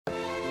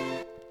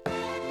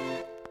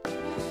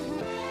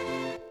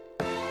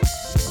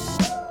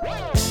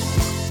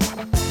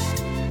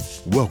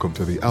Welcome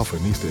to the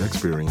Alphanista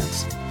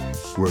Experience,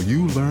 where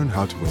you learn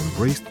how to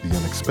embrace the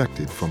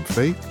unexpected from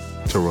faith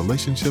to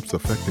relationships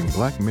affecting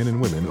Black men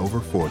and women over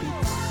 40.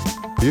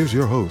 Here's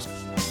your host,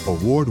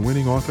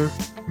 award-winning author,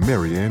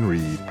 Mary Ann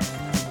Reed.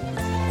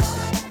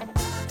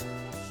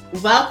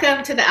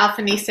 Welcome to the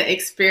Alphanista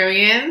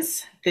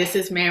Experience. This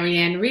is Mary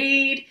Ann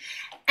Reed,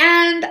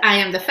 and I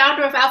am the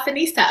founder of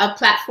Alphanista, a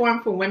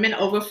platform for women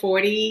over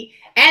 40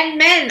 and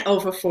men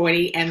over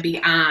 40 and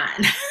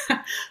beyond.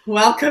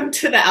 Welcome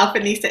to the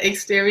Alphanista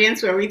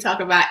Experience, where we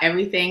talk about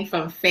everything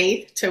from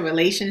faith to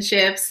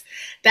relationships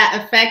that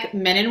affect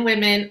men and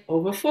women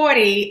over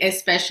 40,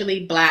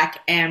 especially Black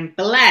and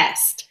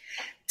blessed.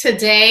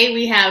 Today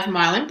we have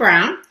Marlon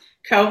Brown,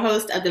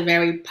 co-host of the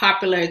very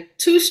popular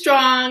Too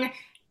Strong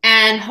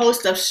and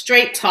host of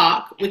Straight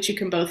Talk, which you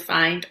can both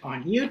find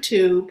on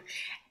YouTube.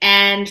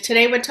 And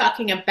today we're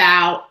talking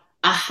about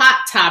a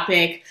hot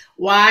topic: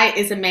 why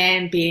is a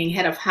man being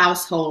head of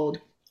household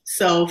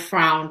so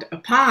frowned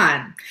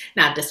upon?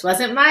 Now, this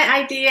wasn't my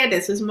idea.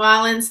 This was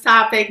Marlon's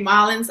topic,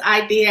 Marlon's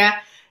idea.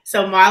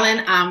 So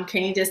Marlon,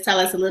 can you just tell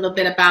us a little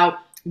bit about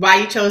why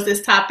you chose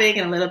this topic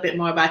and a little bit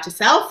more about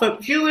yourself for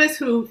viewers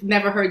who've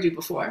never heard you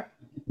before?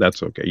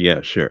 That's okay.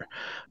 Yeah, sure.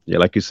 Yeah,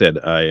 like you said,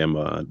 I am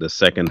the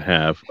second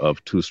half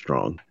of Too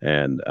Strong,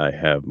 and I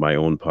have my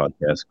own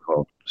podcast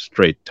called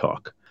Straight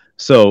Talk.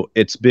 So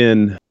it's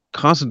been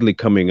constantly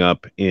coming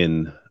up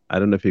in, I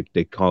don't know if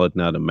they call it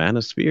now the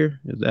manosphere.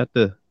 Is that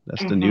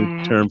that's the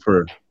new term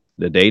for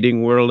the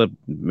dating world of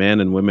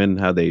men and women,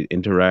 how they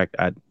interact?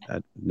 I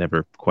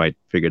never quite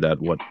figured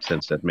out what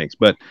sense that makes.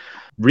 But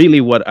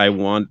really what I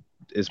want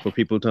is for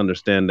people to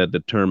understand that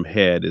the term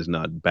head is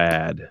not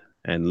bad,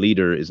 and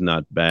leader is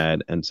not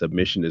bad, and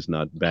submission is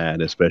not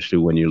bad, especially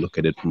when you look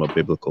at it from a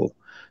biblical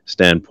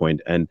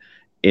standpoint. And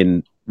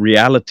in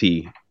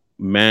reality,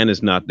 man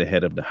is not the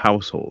head of the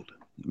household.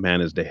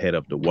 Man is the head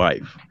of the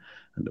wife,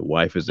 and the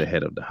wife is the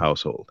head of the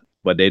household.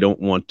 But they don't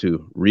want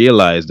to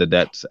realize that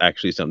that's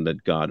actually something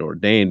that God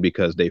ordained,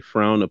 because they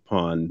frown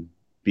upon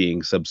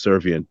being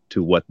subservient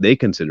to what they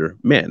consider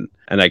men.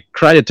 And I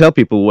try to tell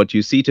people, what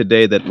you see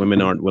today that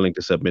women aren't willing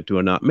to submit to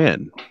are not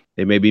men.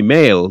 They may be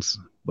males,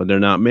 but they're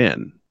not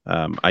men.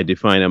 I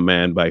define a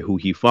man by who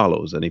he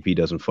follows. And if he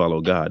doesn't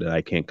follow God,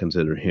 I can't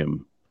consider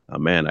him a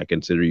man. I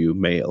consider you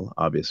male,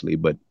 obviously.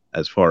 But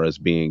as far as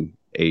being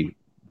a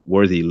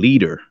worthy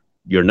leader,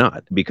 you're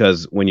not.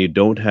 Because when you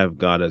don't have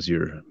God as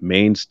your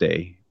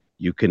mainstay,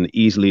 you can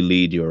easily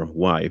lead your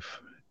wife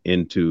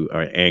into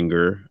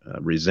anger,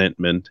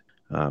 resentment,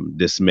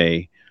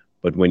 dismay.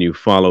 But when you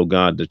follow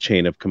God, the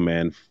chain of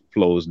command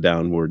flows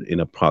downward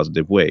in a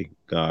positive way.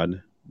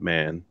 God,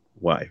 man,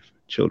 wife,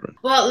 children.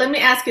 Well, let me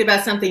ask you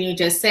about something you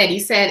just said.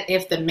 You said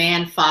if the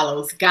man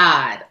follows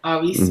God.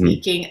 Are we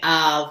speaking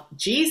of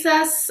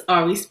Jesus? Or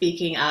are we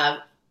speaking of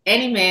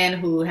any man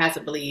who has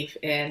a belief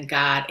in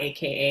God,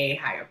 aka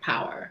higher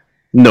power?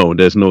 No,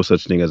 there's no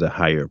such thing as a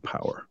higher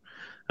power.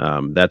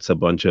 That's a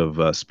bunch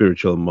of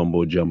spiritual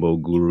mumbo jumbo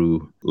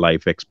guru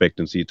life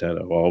expectancy kind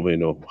of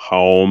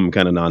home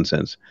kind of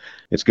nonsense.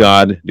 It's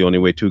God. The only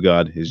way to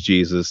God is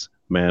Jesus.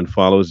 Man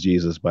follows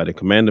Jesus by the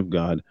command of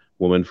God.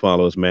 Woman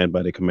follows man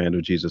by the command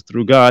of Jesus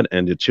through God,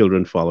 and the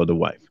children follow the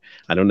wife.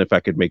 I don't know if I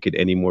could make it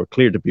any more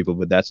clear to people,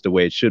 but that's the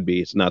way it should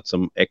be. It's not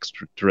some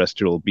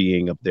extraterrestrial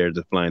being up there,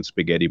 the flying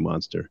spaghetti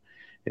monster.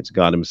 It's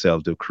God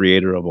himself, the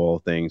creator of all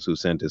things, who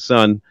sent his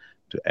son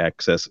to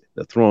access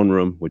the throne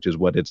room, which is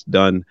what it's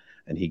done.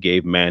 And he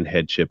gave man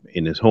headship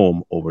in his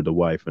home over the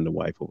wife, and the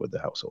wife over the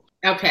household.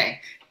 Okay.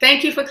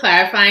 Thank you for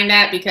clarifying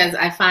that, because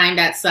I find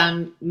that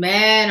some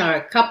men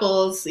or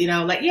couples,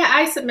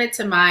 I submit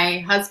to my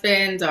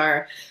husband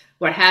or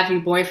what have you,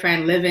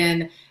 boyfriend,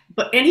 live-in,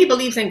 and he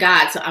believes in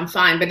God, so I'm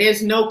fine. But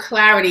there's no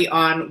clarity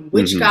on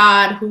which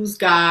God, who's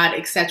God,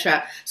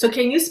 etc. So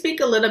can you speak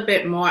a little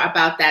bit more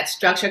about that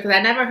structure? Because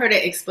I never heard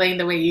it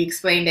explained the way you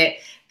explained it,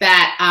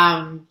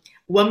 that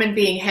woman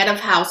being head of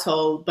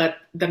household, but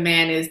the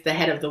man is the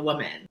head of the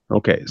woman.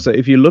 Okay, so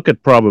if you look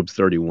at Proverbs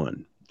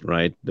 31,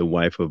 right, the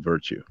wife of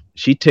virtue,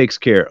 she takes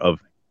care of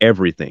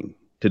everything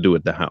to do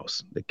with the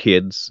house, the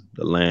kids,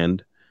 the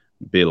land,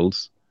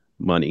 bills,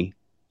 money.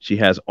 She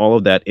has all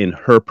of that in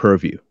her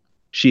purview.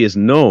 She is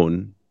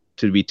known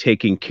to be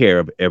taking care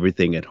of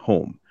everything at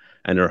home,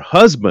 and her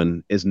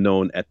husband is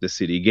known at the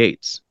city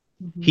gates.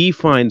 He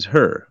finds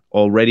her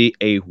already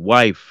a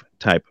wife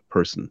type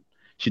person.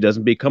 She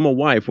doesn't become a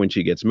wife when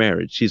she gets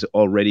married. She's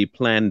already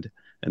planned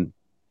and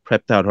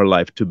prepped out her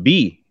life to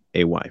be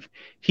a wife.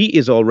 He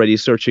is already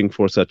searching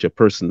for such a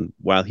person,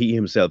 while he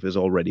himself is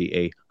already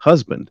a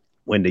husband.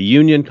 When the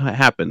union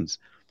happens,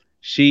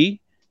 she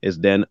is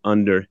then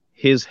under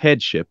his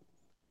headship.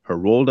 Her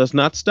role does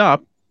not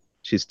stop.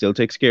 She still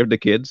takes care of the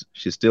kids.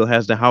 She still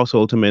has the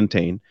household to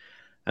maintain.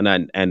 And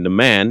the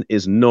man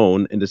is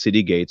known in the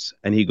city gates,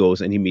 and he goes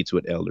and he meets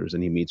with elders,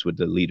 and he meets with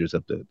the leaders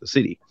of the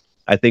city.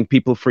 I think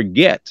people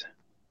forget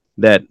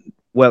that,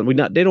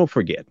 they don't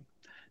forget.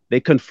 They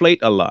conflate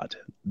a lot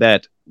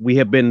that we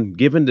have been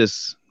given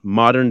this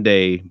modern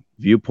day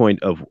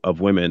viewpoint of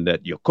women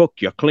that you cook,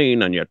 you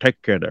clean, and you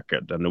take care of the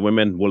kid. And the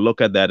women will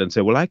look at that and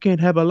say, well, I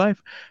can't have a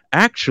life.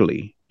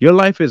 Actually, your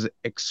life is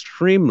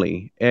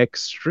extremely,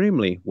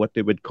 extremely what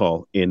they would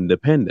call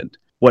independent.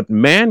 What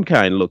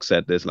mankind looks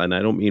at this, and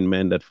I don't mean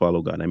men that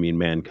follow God, I mean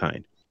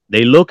mankind.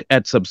 They look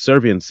at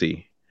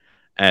subserviency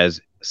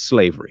as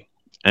slavery.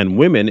 And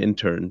women, in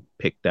turn,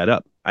 pick that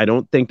up. I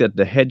don't think that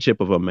the headship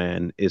of a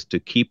man is to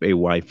keep a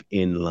wife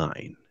in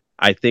line.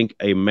 I think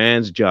a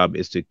man's job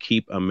is to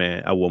keep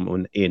a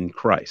woman in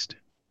Christ.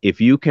 If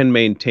you can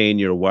maintain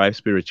your wife's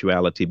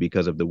spirituality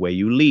because of the way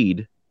you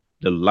lead,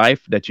 the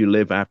life that you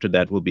live after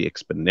that will be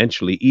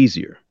exponentially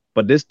easier.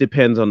 But this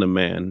depends on the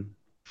man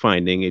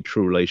finding a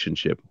true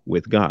relationship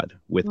with God.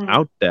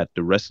 Without that,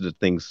 the rest of the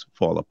things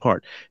fall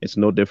apart. It's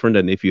no different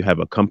than if you have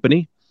a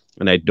company,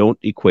 and I don't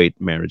equate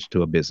marriage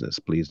to a business.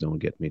 Please don't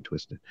get me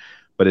twisted.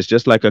 But it's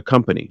just like a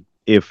company.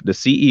 If the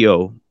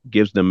CEO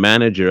gives the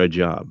manager a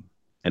job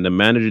and the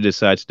manager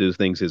decides to do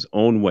things his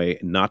own way,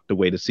 not the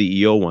way the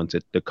CEO wants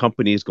it, the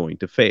company is going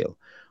to fail.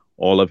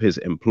 All of his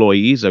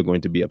employees are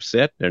going to be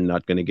upset. They're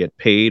not going to get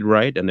paid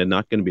right, and they're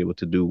not going to be able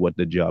to do what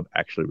the job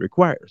actually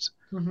requires.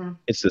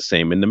 It's the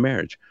same in the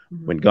marriage.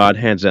 When God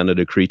hands down a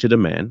decree to the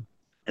man,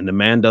 and the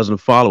man doesn't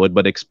follow it,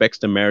 but expects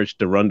the marriage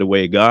to run the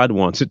way God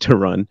wants it to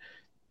run,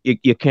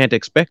 you can't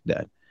expect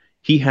that.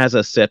 He has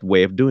a set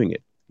way of doing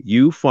it.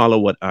 You follow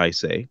what I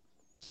say.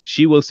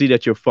 She will see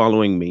that you're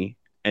following me,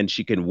 and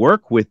she can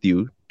work with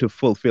you to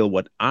fulfill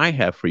what I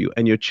have for you,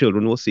 and your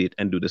children will see it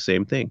and do the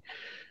same thing.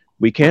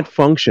 We can't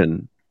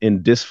function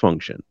in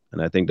dysfunction.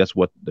 And I think that's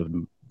what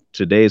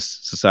today's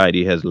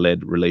society has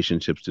led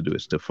relationships to do,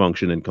 is to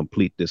function in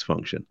complete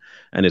dysfunction.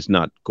 And it's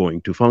not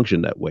going to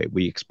function that way.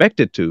 We expect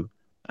it to.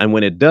 And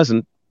when it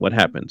doesn't, what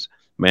happens?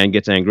 Man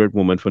gets angry at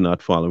woman for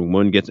not following.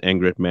 Woman gets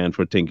angry at man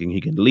for thinking he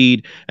can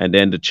lead. And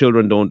then the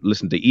children don't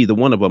listen to either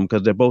one of them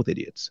because they're both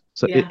idiots.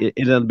 So it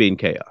ends up being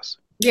chaos.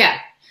 Yeah.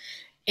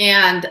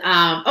 And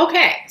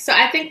okay, so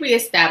I think we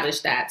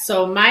established that.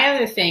 So my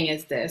other thing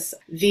is this: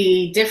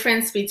 the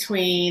difference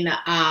between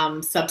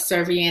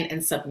subservient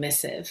and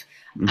submissive.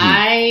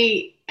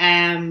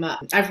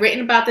 I've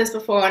written about this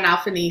before on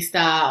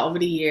Alphanista over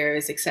the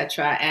years,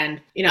 etc. And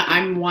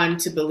I'm one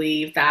to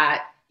believe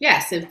that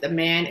yes, if the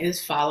man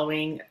is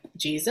following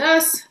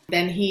Jesus,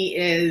 then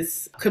he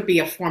could be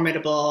a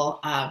formidable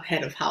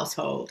head of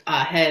household,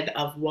 head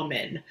of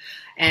woman.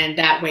 And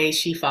that way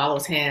she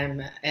follows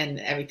him and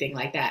everything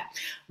like that.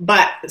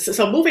 But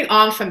so moving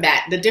on from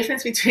that, the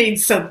difference between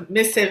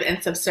submissive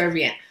and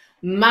subservient.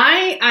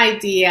 My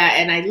idea,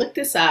 and I looked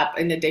this up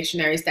in the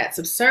dictionary, is that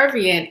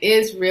subservient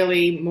is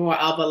really more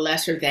of a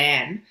lesser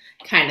than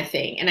kind of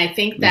thing. And I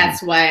think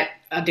that's what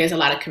there's a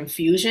lot of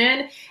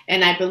confusion.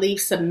 And I believe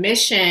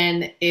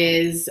submission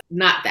is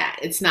not that.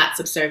 It's not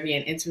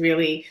subservient. It's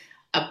really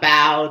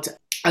about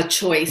a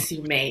choice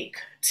you make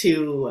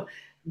to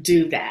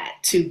do that,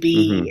 to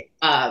be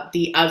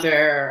the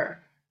other,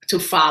 to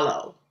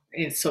follow,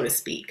 so to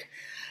speak.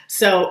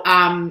 So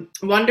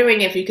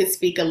wondering if you could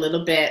speak a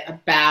little bit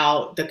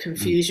about the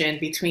confusion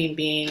between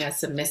being a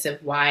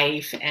submissive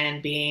wife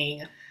and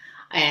being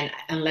and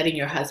letting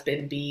your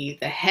husband be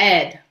the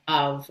head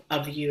of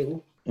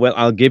you. Well,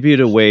 I'll give you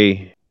the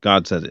way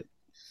God says it,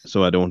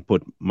 so I don't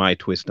put my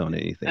twist on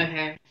anything.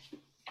 Okay.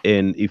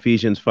 In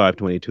Ephesians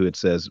 5:22, it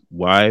says,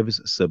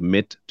 "Wives,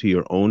 submit to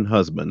your own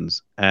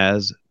husbands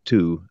as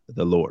to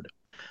the Lord."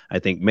 I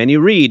think many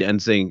read and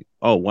saying,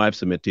 "Oh, wives,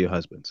 submit to your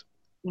husbands."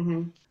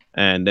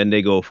 And then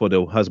they go for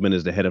the husband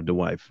is the head of the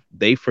wife.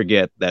 They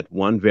forget that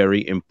one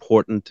very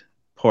important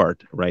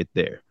part right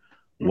there.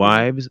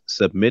 Wives,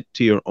 submit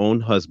to your own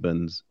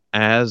husbands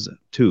as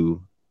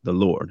to the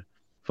Lord.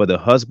 For the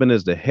husband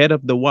is the head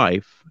of the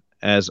wife,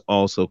 as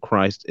also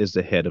Christ is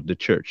the head of the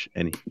church,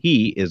 and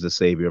he is the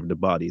savior of the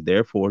body.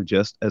 Therefore,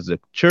 just as the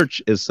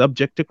church is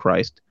subject to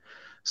Christ,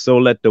 so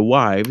let the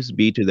wives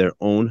be to their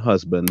own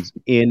husbands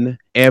in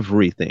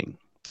everything.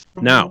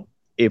 Now,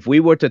 if we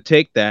were to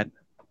take that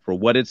for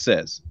what it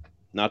says,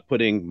 not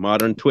putting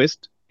modern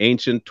twist,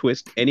 ancient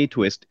twist, any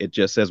twist, it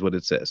just says what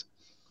it says.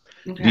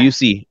 Do you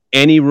see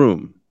any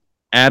room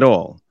at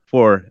all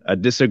for a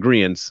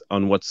disagreement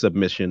on what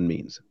submission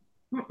means?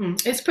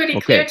 It's pretty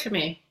clear to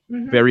me.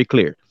 Very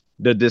clear.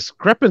 The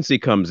discrepancy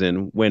comes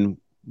in when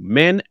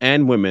men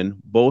and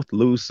women both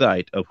lose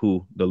sight of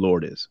who the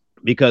Lord is.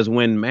 Because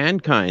when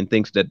mankind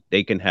thinks that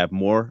they can have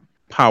more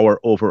power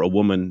over a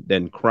woman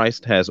than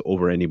Christ has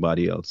over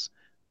anybody else,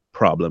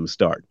 problems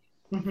start.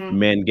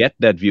 Men get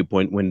that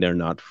viewpoint when they're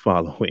not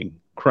following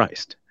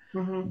Christ.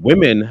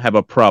 Women have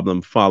a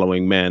problem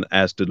following man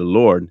as to the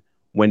Lord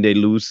when they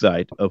lose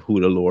sight of who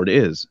the Lord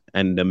is.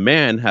 And the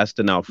man has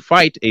to now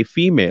fight a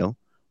female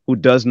who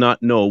does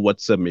not know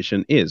what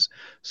submission is.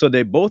 So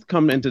they both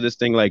come into this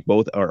thing like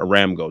both are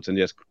ram goats and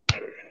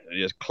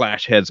just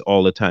clash heads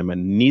all the time.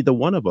 And neither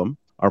one of them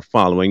are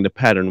following the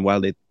pattern while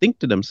they think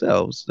to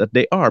themselves that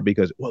they are,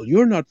 because, well,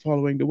 you're not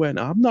following the way and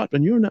I'm not,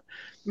 and you're not.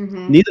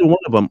 Neither one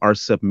of them are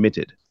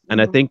submitted.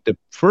 And I Mhm. think the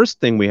first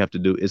thing we have to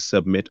do is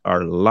submit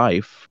our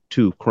life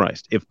to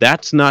Christ. If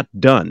that's not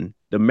done,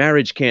 the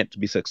marriage can't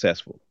be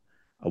successful.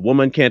 A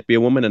woman can't be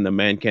a woman and a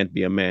man can't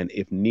be a man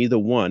if neither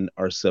one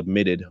are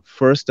submitted,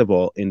 first of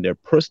all, in their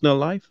personal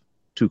life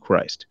to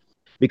Christ.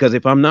 Because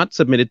if I'm not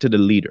submitted to the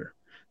leader,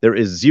 there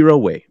is zero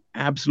way,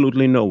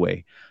 absolutely no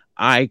way,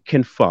 I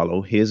can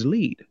follow his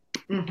lead.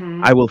 I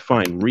Mhm. will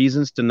find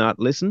reasons to not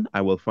listen.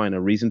 I will find a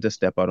reason to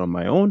step out on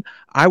my own.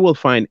 I will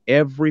find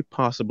every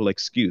possible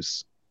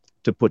excuse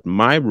to put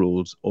my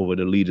rules over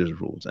the leader's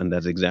rules. And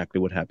that's exactly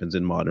what happens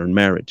in modern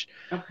marriage.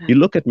 You Okay.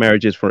 look at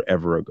marriages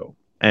forever ago,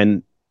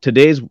 and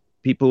today's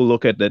people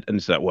look at that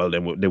and say, well,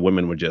 the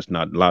women were just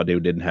not allowed. They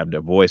didn't have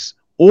their voice.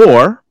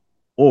 Or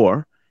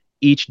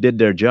each did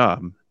their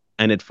job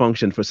and it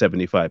functioned for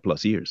 75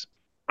 plus years.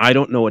 I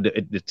don't know.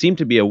 It seemed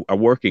to be a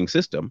working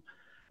system,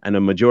 and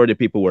a majority of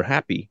people were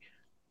happy,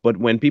 but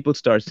when people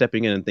start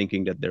stepping in and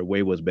thinking that their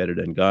way was better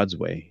than God's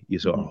way, you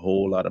saw a Mhm.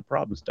 whole lot of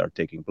problems start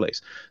taking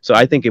place. So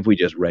I think if we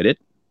just read it,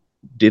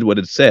 did what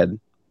it said,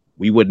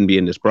 we wouldn't be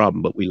in this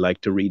problem. But we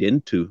like to read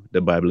into the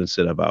Bible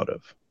instead of out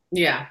of.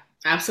 Yeah,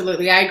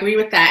 absolutely. I agree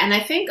with that. And I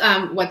think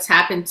what's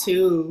happened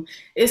too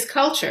is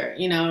culture.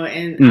 In our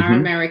Hmm.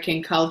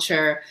 American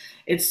culture,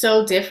 it's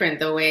so different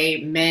the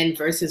way men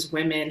versus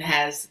women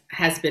has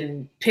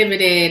been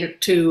pivoted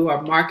to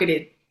or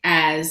marketed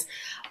as.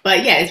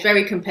 But yeah, it's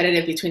very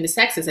competitive between the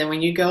sexes. And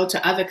when you go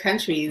to other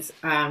countries,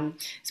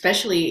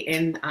 especially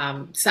in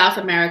South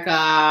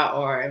America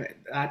or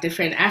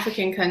different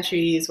African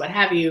countries, what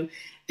have you,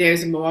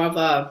 there's more of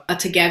a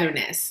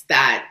togetherness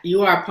that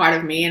you are a part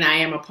of me and I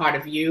am a part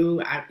of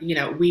you.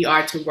 We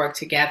are to work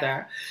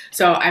together.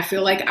 So I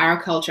feel like our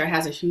culture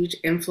has a huge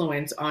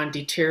influence on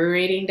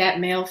deteriorating that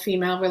male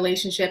female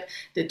relationship,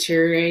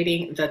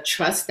 deteriorating the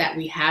trust that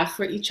we have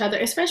for each other,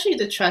 especially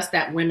the trust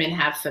that women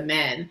have for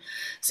men.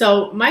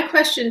 So my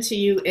question to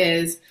you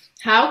is,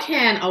 how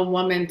can a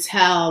woman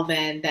tell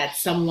then that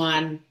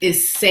someone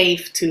is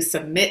safe to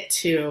submit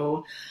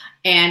to,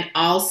 and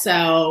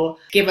also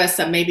give us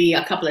maybe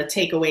a couple of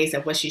takeaways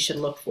of what she should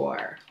look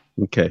for?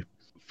 Okay.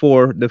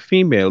 For the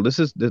female, this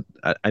is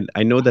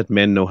I know that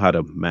men know how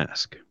to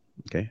mask.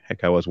 Okay.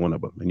 Heck, I was one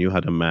of them. I knew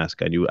how to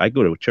mask. I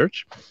go to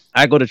church.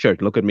 I go to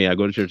church. Look at me. I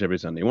go to church every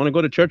Sunday. You want to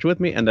go to church with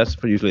me? And that's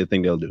for usually the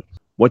thing they'll do.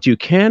 What you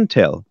can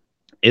tell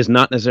is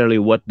not necessarily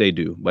what they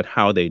do, but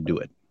how they do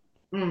it.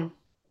 Mm.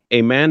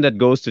 A man that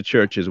goes to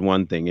church is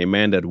one thing. A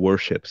man that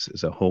worships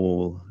is a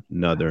whole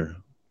nother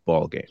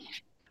ball game.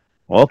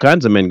 All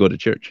kinds of men go to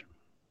church.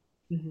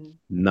 Mhm.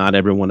 Not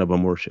every one of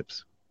them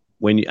worships.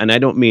 And I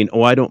don't mean,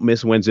 oh, I don't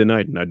miss Wednesday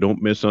night and I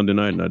don't miss Sunday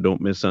night and I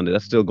don't miss Sunday.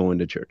 That's still going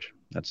to church.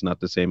 That's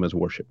not the same as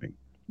worshiping.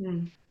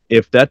 Mm.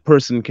 If that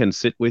person can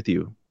sit with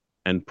you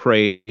and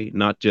pray,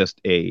 not just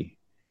a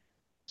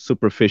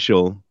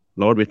superficial,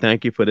 Lord, we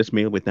thank you for this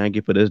meal, we thank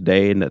you for this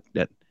day, and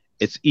that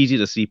it's easy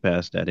to see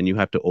past that, and you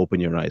have to open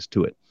your eyes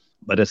to it.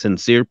 But a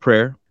sincere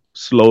prayer,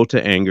 slow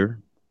to anger,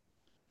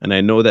 and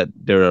I know that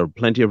there are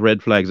plenty of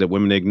red flags that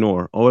women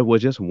ignore. Oh, it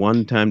was just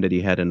one time that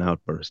he had an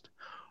outburst.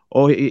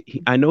 Oh,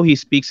 I know he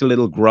speaks a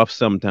little gruff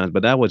sometimes,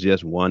 but that was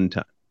just one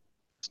time.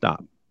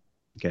 Stop.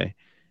 Okay.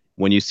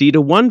 When you see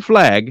the one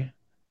flag,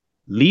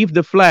 leave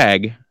the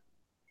flag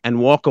and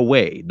walk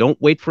away.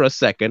 Don't wait for a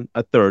second,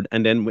 a third,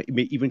 and then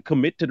even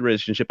commit to the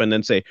relationship and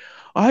then say,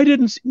 I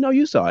didn't see. No,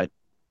 you saw it.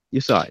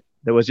 You saw it.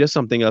 There was just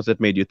something else that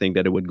made you think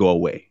that it would go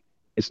away.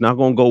 It's not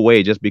going to go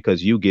away just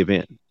because you give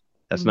in.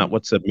 That's not Mhm.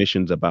 what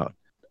submission's about.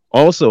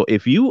 Also,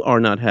 if you are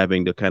not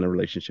having the kind of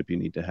relationship you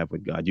need to have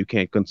with God, you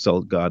can't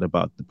consult God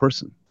about the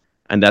person.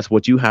 And that's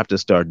what you have to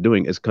start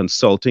doing is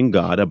consulting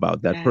God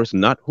about that Yeah. person,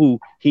 not who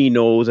he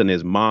knows and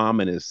his mom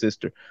and his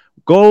sister.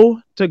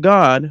 Go to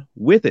God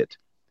with it.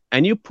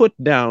 And you put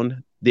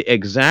down the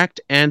exact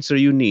answer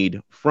you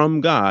need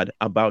from God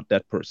about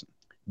that person.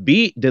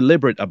 Be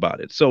deliberate about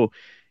it. So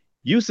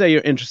you say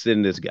you're interested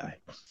in this guy.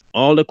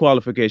 All the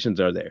qualifications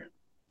are there.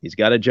 He's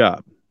got a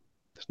job.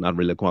 It's not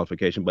really a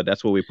qualification, but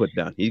that's what we put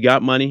down. He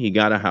got money, he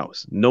got a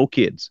house, no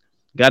kids,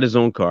 got his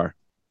own car,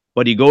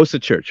 but he goes to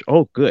church.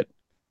 Oh, good.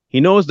 He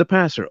knows the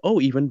pastor.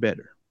 Oh, even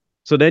better.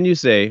 So then you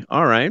say,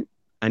 all right,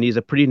 and he's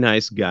a pretty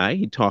nice guy.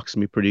 He talks to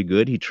me pretty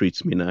good. He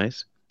treats me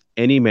nice.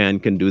 Any man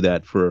can do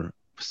that for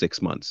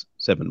 6 months,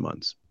 7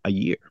 months, a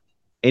year.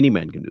 Any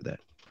man can do that.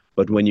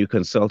 But when you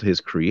consult his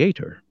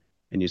creator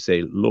and you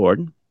say,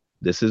 Lord,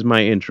 this is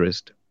my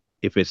interest.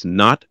 If it's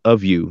not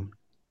of you,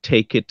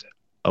 take it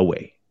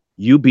away.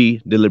 You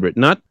be deliberate,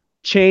 not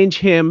change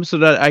him so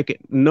that I can.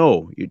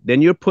 No,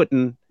 then you're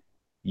putting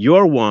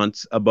your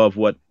wants above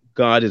what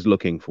God is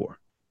looking for.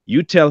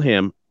 You tell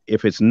him,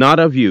 if it's not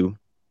of you,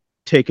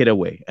 take it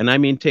away. And I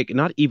mean,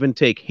 not even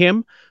take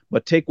him,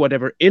 but take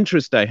whatever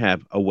interest I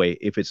have away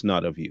if it's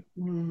not of you.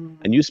 Mm.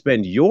 And you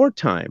spend your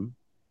time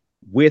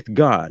with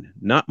God,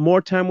 not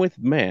more time with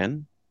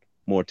man,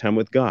 more time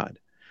with God.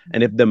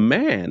 And if the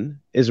man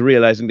is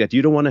realizing that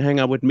you don't want to hang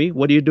out with me,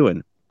 what are you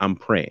doing? I'm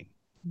praying.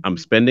 I'm Mhm.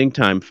 spending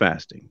time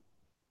fasting.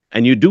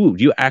 And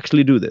you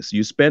actually do this.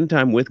 You spend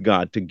time with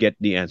God to get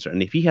the answer.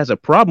 And if he has a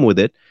problem with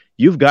it,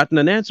 you've gotten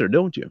an answer,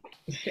 don't you?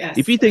 If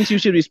Yes. he thinks you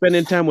should be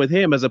spending time with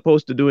him as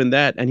opposed to doing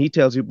that, and he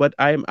tells you, but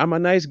I'm a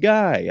nice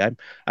guy.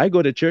 I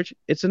go to church,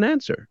 it's an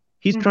answer.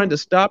 He's trying Hmm. to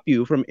stop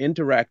you from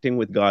interacting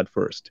with God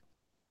first.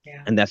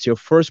 Yeah. And that's your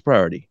first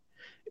priority.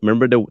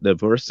 Remember the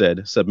verse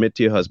said, submit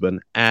to your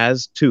husband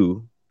as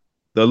to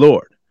the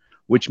Lord,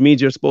 which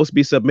means you're supposed to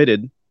be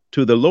submitted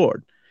to the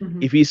Lord.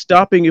 Hmm. If he's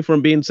stopping you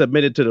from being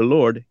submitted to the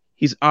Lord,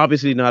 he's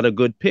obviously not a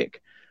good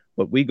pick.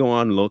 But we go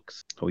on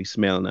looks. Oh, he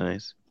smell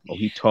nice. Oh,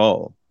 he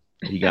tall.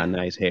 Oh, he got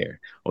nice hair.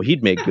 Oh,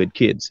 he'd make good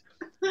kids.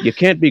 You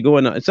can't be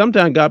going on.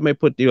 Sometimes God may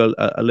put you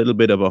a little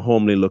bit of a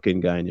homely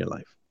looking guy in your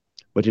life.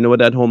 But you know what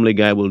that homely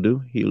guy will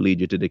do? He'll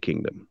lead you to the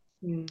kingdom.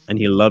 And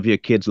he'll love your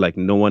kids like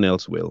no one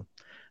else will.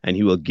 And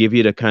he will give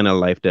you the kind of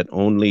life that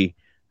only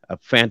a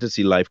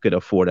fantasy life could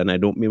afford. And I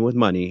don't mean with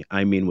money,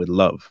 I mean with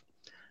love.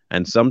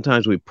 And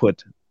sometimes we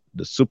put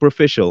the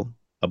superficial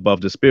above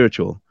the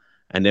spiritual.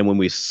 And then when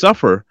we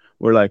suffer,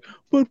 we're like,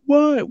 but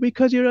why?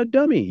 Because you're a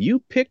dummy. You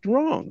picked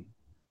wrong.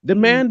 The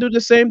Hmm. man do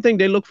the same thing.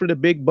 They look for the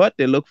big butt.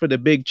 They look for the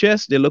big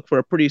chest. They look for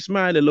a pretty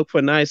smile. They look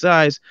for nice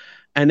eyes.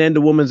 And then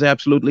the woman's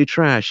absolutely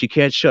trash. She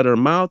can't shut her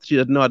mouth. She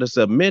doesn't know how to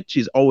submit.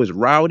 She's always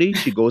rowdy.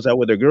 She goes out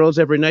with her girls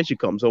every night. She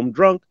comes home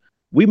drunk.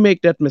 We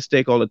make that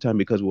mistake all the time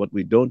because what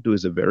we don't do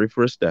is the very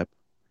first step,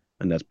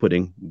 and that's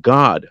putting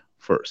God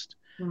first.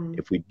 Hmm.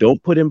 If we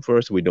don't put him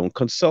first, we don't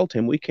consult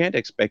him, we can't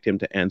expect him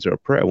to answer a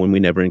prayer when we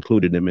never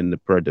included him in the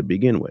prayer to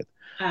begin with.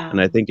 And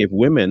I Um, think if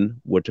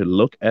women were to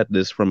look at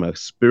this from a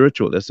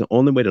spiritual, that's the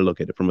only way to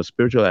look at it from a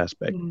spiritual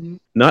aspect, hmm.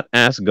 not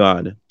ask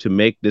God to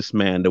make this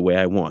man the way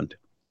I want.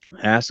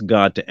 Ask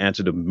God to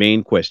answer the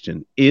main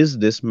question: is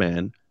this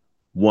man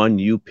one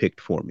you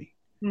picked for me?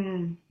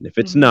 Hmm. And if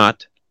it's Hmm.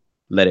 not,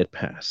 let it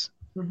pass.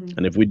 Hmm.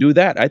 And if we do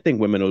that, I think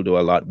women will do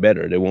a lot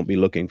better. They won't be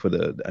looking for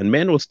and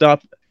men will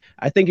stop.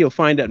 I think you'll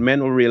find that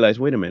men will realize,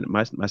 wait a minute,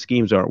 my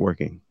schemes aren't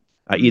working.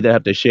 I either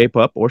have to shape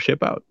up or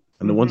ship out.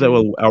 And the ones that Hmm.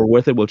 will are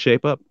worth it will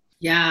shape up.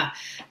 Yeah,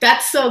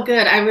 that's so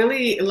good. I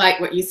really like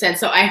what you said.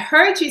 So I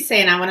heard you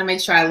say, and I want to make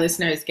sure our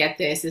listeners get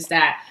this, is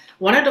that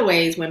one of the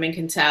ways women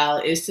can tell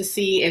is to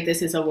see if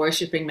this is a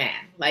worshiping man.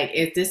 Like,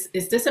 is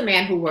this a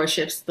man who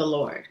worships the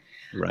Lord?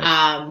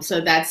 Right.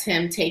 So that's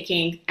him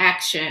taking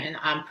action,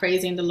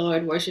 praising the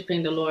Lord,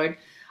 worshiping the Lord,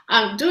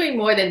 doing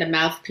more than the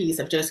mouthpiece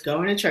of just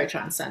going to church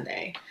on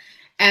Sunday.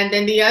 And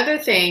then the other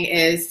thing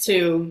is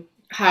to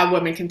how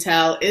women can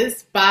tell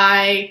is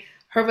by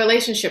her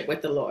relationship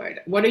with the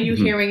Lord. What are you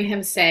Hmm. hearing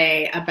him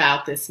say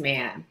about this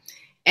man?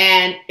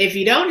 And if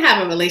you don't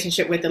have a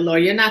relationship with the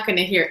Lord, you're not going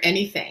to hear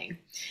anything.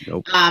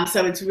 Nope.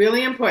 So it's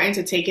really important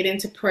to take it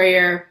into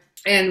prayer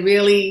and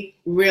really,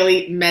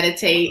 really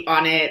meditate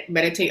on it,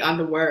 meditate on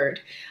the word,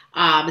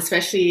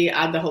 especially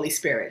on the Holy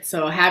Spirit.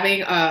 So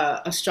having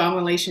a strong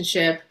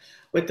relationship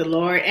with the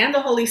Lord and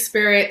the Holy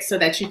Spirit so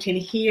that you can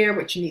hear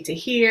what you need to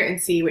hear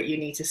and see what you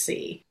need to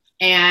see.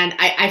 And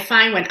I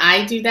find when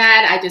I do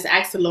that, I just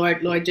ask the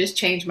Lord, Lord, just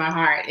change my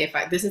heart. If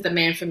this is the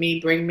man for me,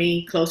 bring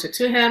me closer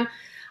to him.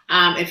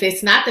 If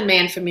it's not the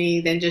man for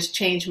me, then just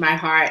change my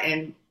heart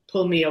and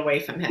pull me away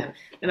from him.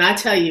 And I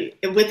tell you,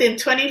 within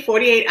 20,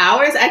 48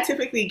 hours, I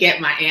typically get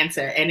my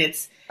answer. And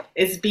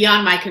it's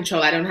beyond my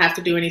control. I don't have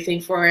to do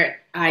anything for it.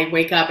 I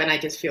wake up and I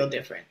just feel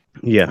different.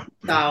 Yeah.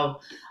 So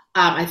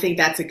I think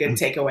that's a good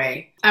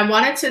takeaway. I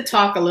wanted to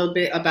talk a little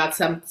bit about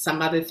some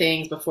other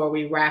things before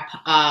we wrap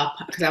up,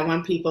 because I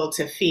want people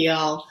to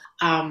feel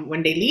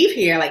when they leave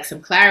here like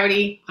some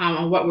clarity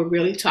on what we're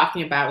really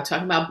talking about. We're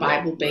talking about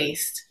Right.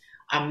 Bible-based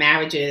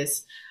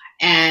marriages.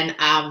 And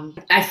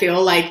I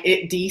feel like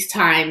these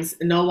times,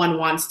 no one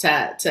wants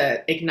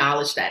to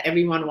acknowledge that.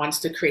 Everyone wants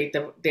to create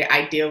their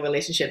ideal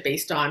relationship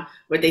based on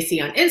what they see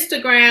on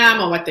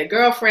Instagram or what their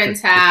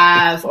girlfriends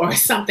have or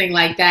something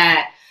like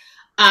that.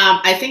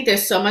 I think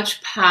there's so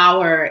much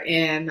power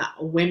in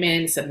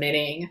women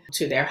submitting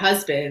to their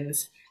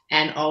husbands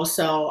and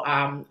also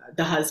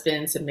the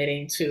husband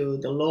submitting to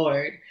the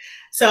Lord.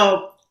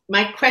 So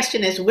my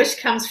question is, which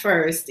comes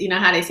first? You know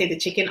how they say the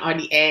chicken or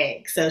the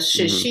egg? So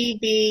should Hmm. she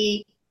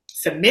be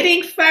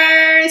submitting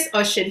first,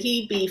 or should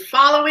he be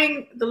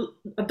following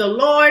the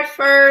Lord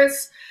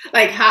first?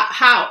 Like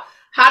how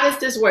does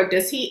this work?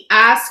 Does he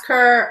ask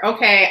her,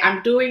 okay,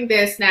 I'm doing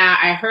this now.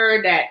 I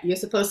heard that you're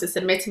supposed to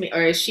submit to me,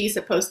 or is she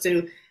supposed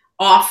to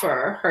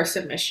offer her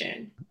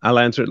submission? I'll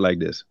answer it like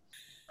this.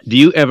 Do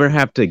you ever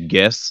have to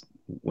guess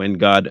when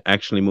God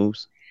actually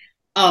moves?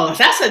 Oh,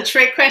 that's a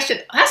trick question.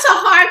 That's a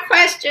hard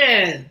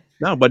question.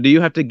 No, but do you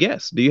have to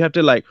guess? Do you have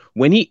to like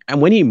when he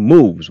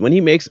moves, when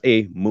he makes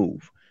a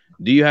move,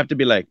 do you have to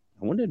be like,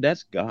 I wonder if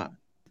that's God?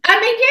 I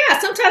mean, yeah,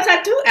 sometimes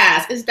I do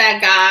ask, is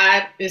that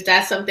God? Is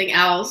that something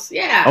else?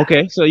 Yeah.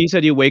 Okay, so you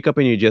said you wake up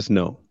and you just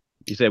know.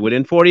 You said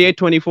within 48,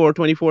 24,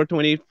 24,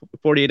 20,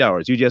 48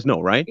 hours, you just know,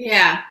 right?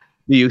 Yeah.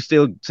 Do you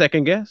still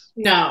second guess?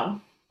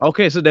 No.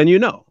 Okay, so then you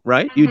know,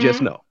 right? You just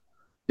Hmm. know.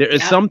 There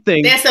is Yep.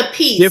 something There's a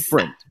piece.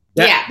 different.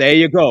 That Yeah. there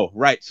you go.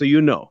 Right. So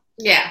you know.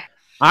 Yeah.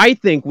 I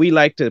think we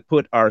like to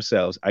put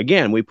ourselves,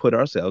 again, we put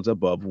ourselves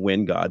above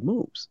when God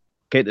moves.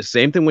 Okay, the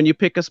same thing when you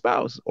pick a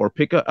spouse or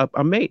pick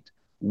a mate.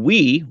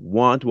 We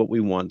want what we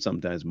want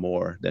sometimes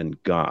more than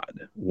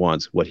God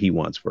wants what he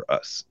wants for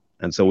us.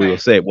 And so we will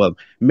Right. say, well,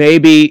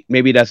 maybe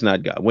that's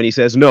not God. When he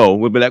says no,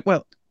 we'll be like,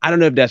 well, I don't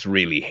know if that's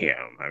really him.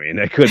 I mean,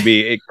 it could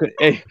be. It could.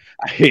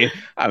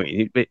 I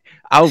mean,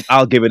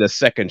 I'll give it a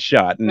second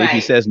shot. And if he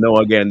Right. says no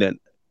again, then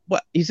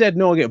what? He said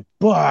no again,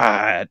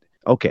 but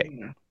okay.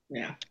 Yeah.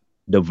 Yeah.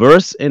 The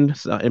verse in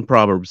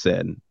Proverbs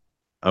said,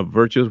 "A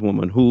virtuous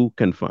woman who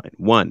can find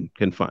one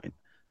can find."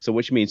 So,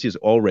 which means she's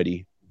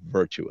already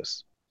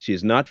virtuous. She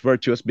is not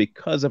virtuous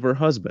because of her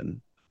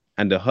husband,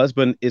 and the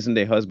husband isn't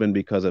a husband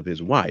because of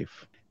his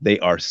wife. They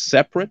are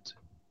separate,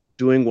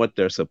 doing what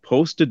they're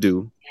supposed to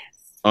do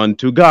Yes.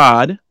 unto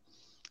God.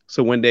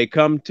 So when they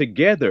come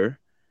together,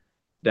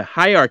 the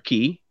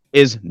hierarchy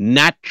is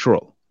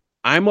natural.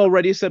 I'm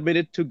already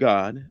submitted to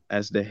God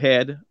as the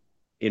head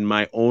in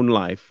my own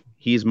life.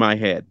 He's my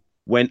head.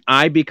 When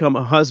I become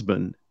a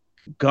husband,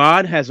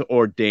 God has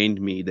ordained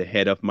me the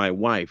head of my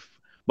wife,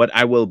 but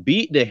I will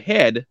be the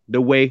head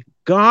the way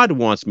God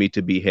wants me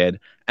to be head,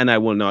 and I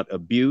will not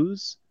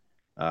abuse,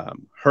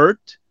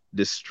 hurt,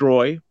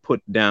 destroy,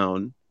 put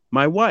down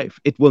my wife.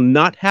 It will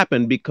not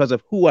happen because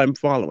of who I'm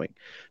following.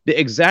 The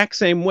exact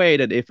same way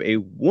that if a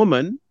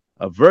woman,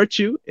 a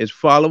virtue, is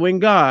following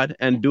God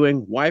and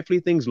doing wifely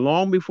things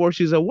long before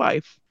she's a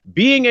wife,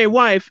 being a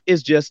wife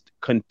is just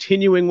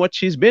continuing what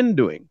she's been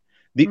doing.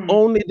 The Mm.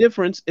 only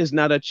difference is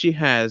now that she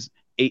has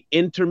a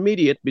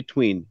intermediate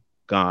between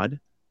God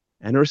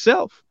and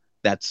herself.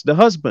 That's the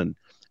husband.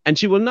 And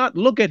she will not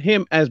look at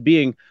him as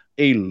being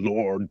a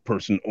lord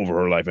person over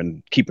her life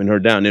and keeping her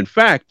down. In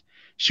fact,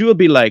 she will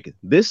be like,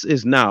 this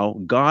is now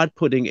God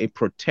putting a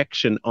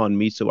protection on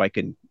me so I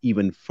can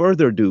even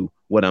further do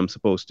what I'm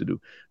supposed to do.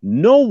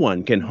 No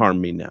one can harm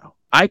me now.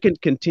 I can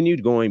continue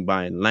going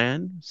buying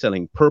land,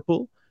 selling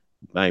purple,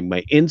 buying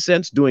my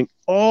incense, doing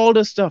all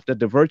the stuff that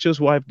the virtuous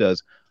wife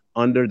does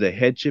under the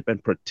headship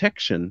and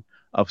protection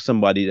of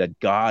somebody that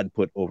God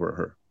put over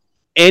her.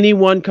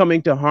 Anyone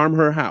coming to harm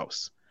her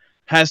house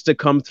has to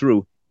come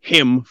through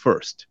him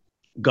first.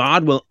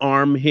 God will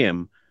arm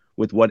him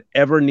with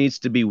whatever needs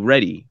to be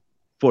ready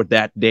for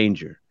that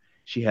danger.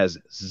 She has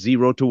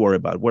zero to worry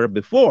about. Where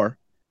before,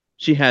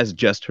 she has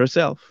just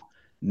herself.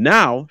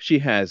 Now she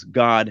has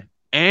God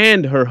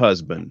and her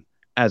husband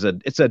as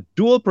it's a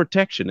dual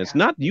protection. It's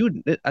not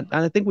you. And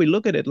I think we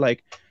look at it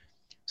like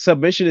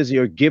submission is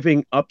you're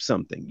giving up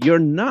something. You're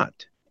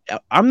not.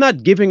 I'm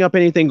not giving up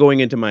anything going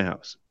into my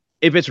house.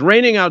 If it's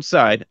raining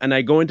outside and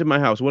I go into my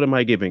house, what am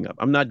I giving up?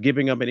 I'm not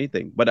giving up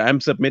anything, but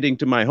I'm submitting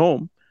to my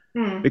home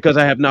Mm. because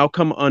I have now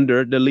come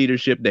under the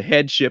leadership, the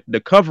headship,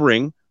 the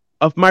covering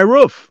of my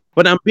roof.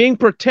 But I'm being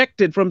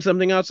protected from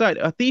something outside.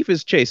 A thief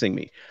is chasing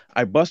me.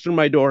 I bust through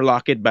my door,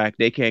 lock it back.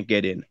 They can't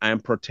get in. I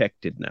am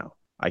protected now.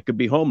 I could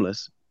be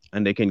homeless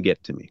and they can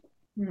get to me.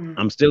 Mm.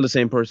 I'm still the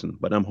same person,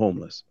 but I'm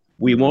homeless.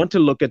 We Mhm. want to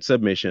look at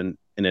submission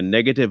in a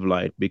negative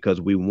light because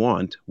we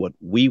want what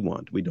we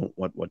want. We don't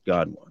want what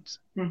God wants.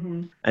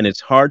 Mhm. And it's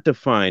hard to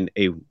find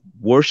a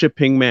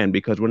worshiping man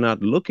because we're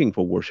not looking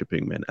for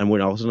worshiping men. And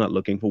we're also not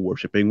looking for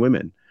worshiping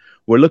women.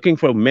 We're looking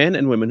for men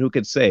and women who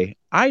could say,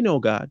 I know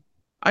God,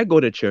 I go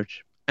to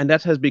church, and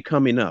that has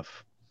become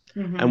enough.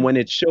 And Mhm. when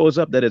it shows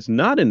up that it's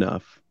not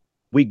enough,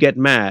 we get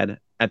mad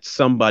at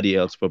somebody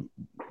else for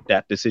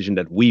that decision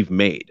that we've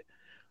made.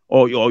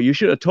 Or you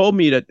should have told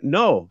me that,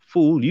 no,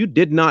 fool, you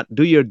did not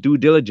do your due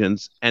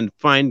diligence and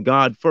find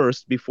God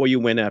first before you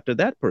went after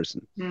that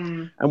person.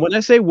 Mm. And when I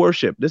say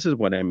worship, this is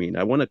what I mean.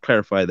 I want to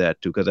clarify that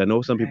too, because I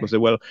know some people Okay. say,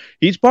 well,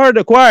 he's part of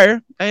the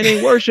choir. That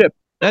ain't worship.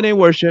 That ain't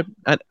worship.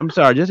 I'm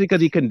sorry, just because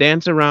he can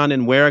dance around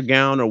and wear a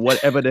gown or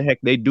whatever the heck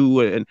they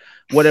do, and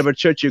whatever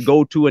church you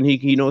go to, and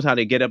he knows how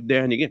to get up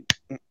there and he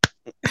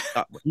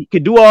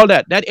can do all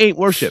that. That ain't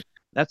worship.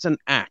 That's an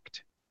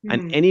act.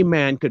 And Mm. any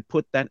man could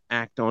put that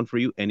act on for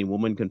you. Any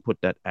woman can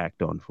put that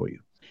act on for you.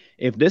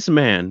 If this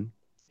man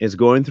is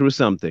going through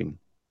something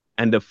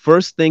and the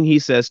first thing he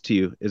says to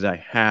you is, I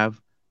have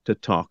to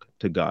talk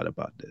to God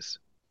about this,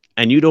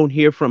 and you don't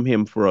hear from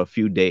him for a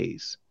few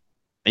days,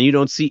 and you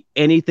don't see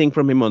anything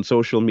from him on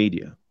social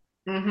media,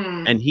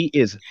 Mhm. and he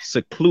is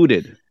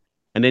secluded,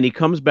 and then he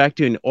comes back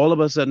to you, and all of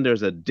a sudden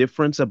there's a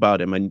difference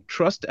about him, and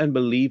trust and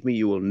believe me,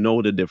 you will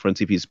know the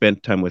difference if you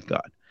spend time with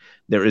God.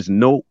 There is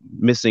no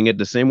missing it.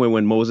 The same way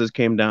when Moses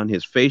came down,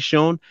 his face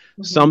shone,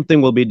 Mhm.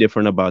 something will be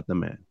different about the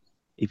man.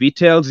 If he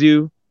tells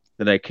you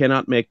that I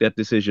cannot make that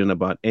decision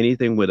about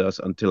anything with us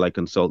until I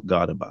consult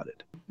God about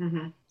it,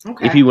 Mhm. if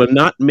Okay. he will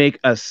not make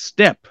a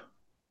step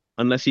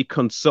unless he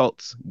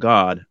consults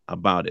God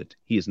about it,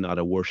 he is not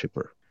a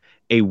worshiper.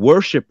 A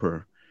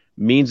worshiper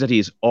means that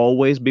he's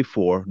always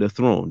before the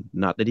throne,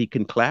 not that he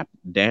can clap,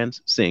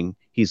 dance, sing.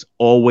 He's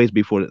always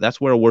before.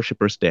 That's where a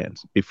worshiper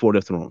stands, before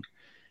the throne.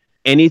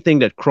 Anything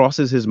that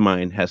crosses his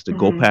mind has to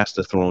go Mhm. past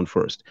the throne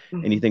first.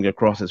 Mhm. Anything that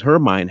crosses her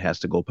mind has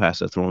to go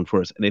past the throne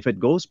first. And if it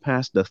goes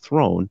past the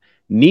throne,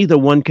 neither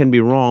one can be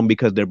wrong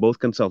because they're both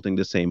consulting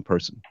the same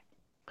person.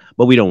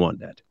 But we don't want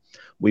that.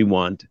 We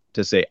want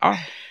to say, I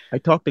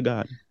talked to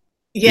God.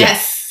 Yeah,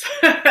 Yes.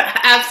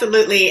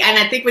 Absolutely. And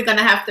I think we're going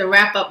to have to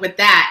wrap up with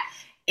that.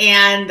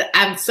 And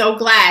I'm so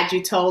glad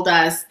you told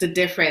us the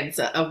difference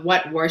of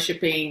what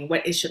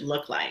it should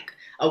look like,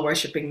 a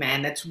worshiping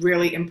man. That's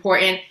really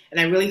important. And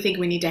I really think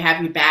we need to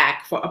have you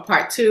back for a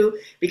part 2,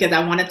 because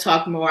I want to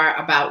talk more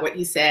about what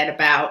you said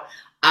about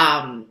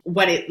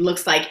what it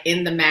looks like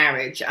in the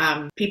marriage.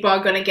 People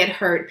are going to get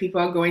hurt.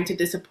 People are going to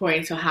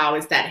disappoint. So how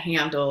is that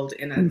handled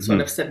in a sort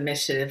of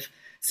submissive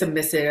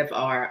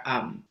or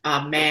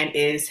man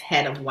is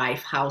head of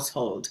wife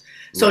household?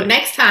 So Right.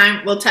 Next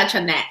time we'll touch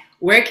on that.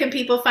 Where can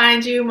people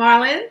find you,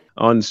 Marlon?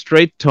 On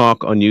Straight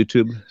Talk on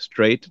YouTube,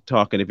 Straight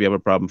Talk. And if you have a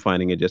problem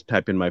finding it, just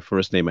type in my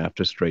first name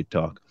after Straight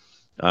Talk.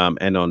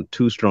 And on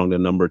Too Strong, the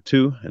number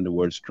 2 and the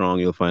word strong,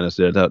 you'll find us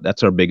there.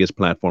 That's our biggest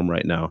platform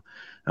right now.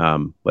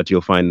 But you'll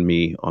find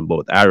me on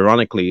both.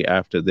 Ironically,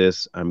 after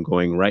this, I'm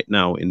going right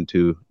now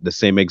into the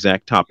same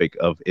exact topic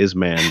of, is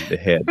man the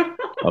head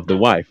of the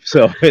wife?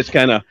 So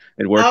it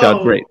worked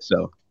out great.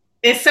 So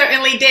it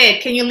certainly did.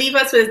 Can you leave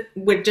us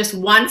with just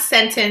one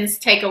sentence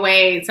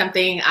takeaway,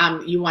 something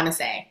you want to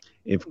say?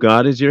 if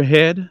God is your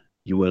head,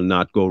 you will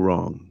not go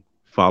wrong.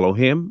 Follow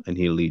him and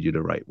he'll lead you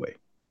the right way.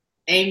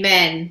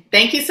 Amen.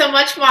 Thank you so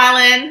much,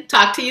 Marlon.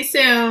 Talk to you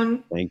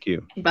soon. Thank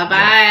you.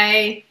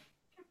 Bye-bye.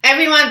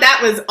 Everyone, that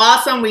was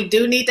awesome. We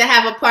do need to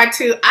have a part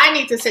 2. I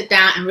need to sit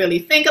down and really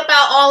think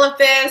about all of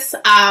this.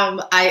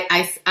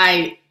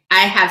 I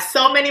have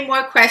so many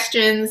more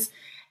questions,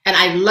 and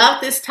I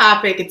love this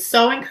topic. It's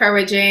so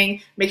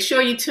encouraging. Make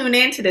sure you tune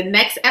in to the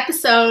next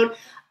episode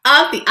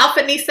of the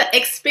Alphanista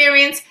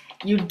Experience.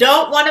 You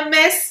don't want to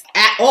miss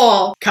at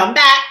all. Come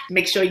back.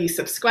 Make sure you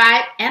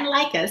subscribe and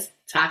like us.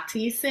 Talk to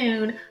you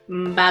soon.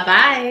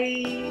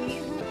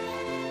 Bye-bye.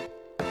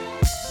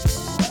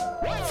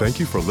 Thank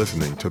you for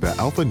listening to the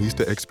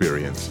Alphanista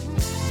Experience.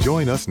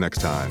 Join us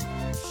next time.